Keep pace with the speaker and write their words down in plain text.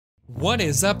What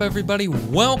is up, everybody?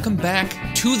 Welcome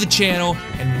back to the channel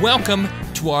and welcome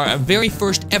to our very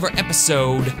first ever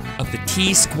episode of the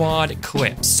T-Squad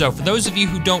Clips. So for those of you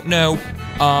who don't know,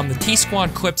 the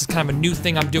T-Squad Clips is kind of a new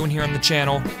thing I'm doing here on the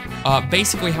channel.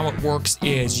 Basically how it works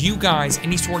is you guys,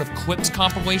 any sort of clips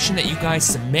compilation that you guys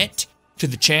submit to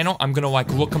the channel, I'm gonna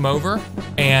look them over,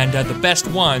 and the best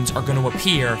ones are gonna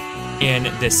appear in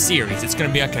this series. It's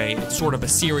gonna be like a sort of a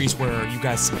series where you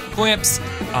guys submit clips,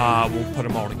 we'll put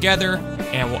them all together,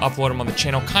 and we'll upload them on the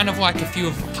channel, kind of like a few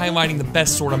of highlighting the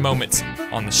best sort of moments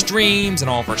on the streams and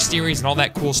all of our series and all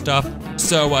that cool stuff.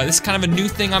 So this is kind of a new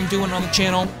thing I'm doing on the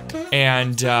channel,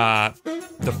 and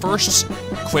the first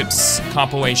clips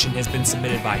compilation has been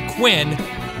submitted by Quinn,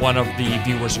 one of the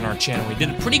viewers on our channel. He did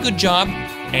a pretty good job,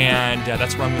 and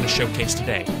that's what I'm going to showcase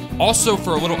today. Also,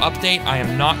 for a little update, I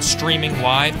am not streaming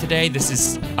live today. This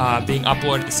is being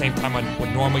uploaded at the same time I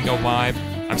would normally go live.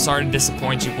 I'm sorry to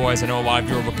disappoint you boys. I know a lot of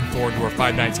you are looking forward to our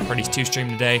Five Nights at Freddy's 2 stream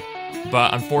today,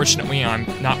 but unfortunately, I'm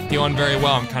not feeling very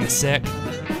well. I'm kind of sick,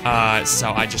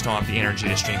 so I just don't have the energy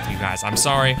to stream for you guys. I'm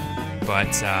sorry,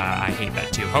 but I hate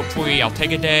that too. Hopefully, I'll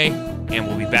take a day, and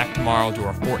we'll be back tomorrow, do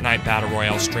our Fortnite Battle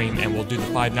Royale stream, and we'll do the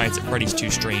Five Nights at Freddy's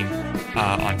 2 stream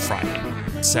on Friday.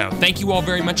 So, thank you all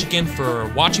very much again for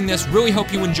watching this. Really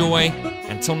hope you enjoy.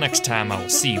 Until next time, I will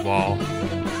see you all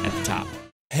at the top.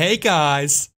 Hey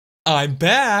guys, I'm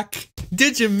back.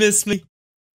 Did you miss me?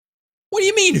 What do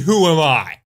you mean, who am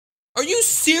I? Are you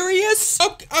serious?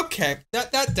 Okay,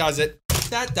 that does it.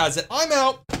 That does it. I'm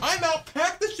out.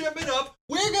 Pack the shipment up.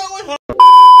 We're going home.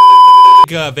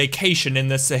 Vacation in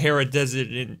the Sahara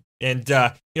Desert and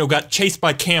you know, got chased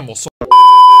by camels. So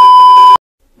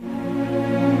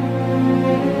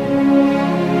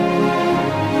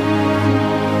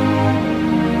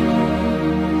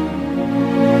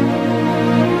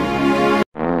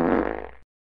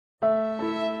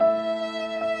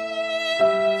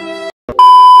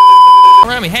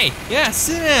around me. Hey, yeah,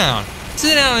 sit down.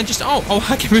 Sit down and just, oh,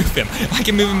 I can move him. I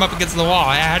can move him up against the wall.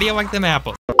 How do you like them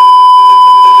apples?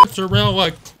 It's around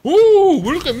like, ooh,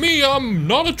 look at me, I'm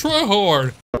not a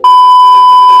tryhard.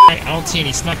 I don't see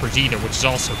any snipers either, which is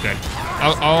also good.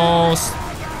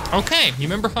 Okay, you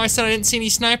remember how I said I didn't see any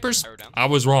snipers? I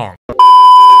was wrong.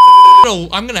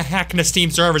 I'm gonna hack into Steam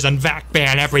servers and vac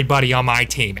ban everybody on my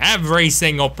team. Every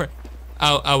single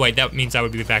oh wait, that means I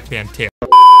would be vac banned too.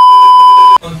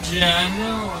 Oh,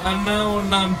 yeah, I know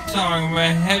what I'm talking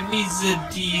about. Heavy's a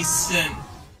decent.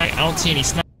 I don't see any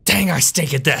snipers. Dang, I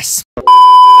stink at this.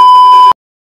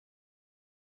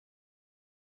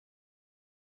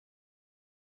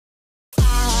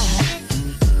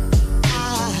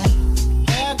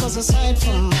 There goes a sight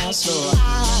from my soul.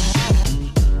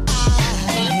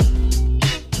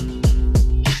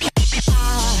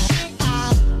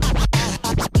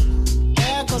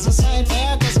 There goes a sight,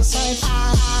 there goes a sight.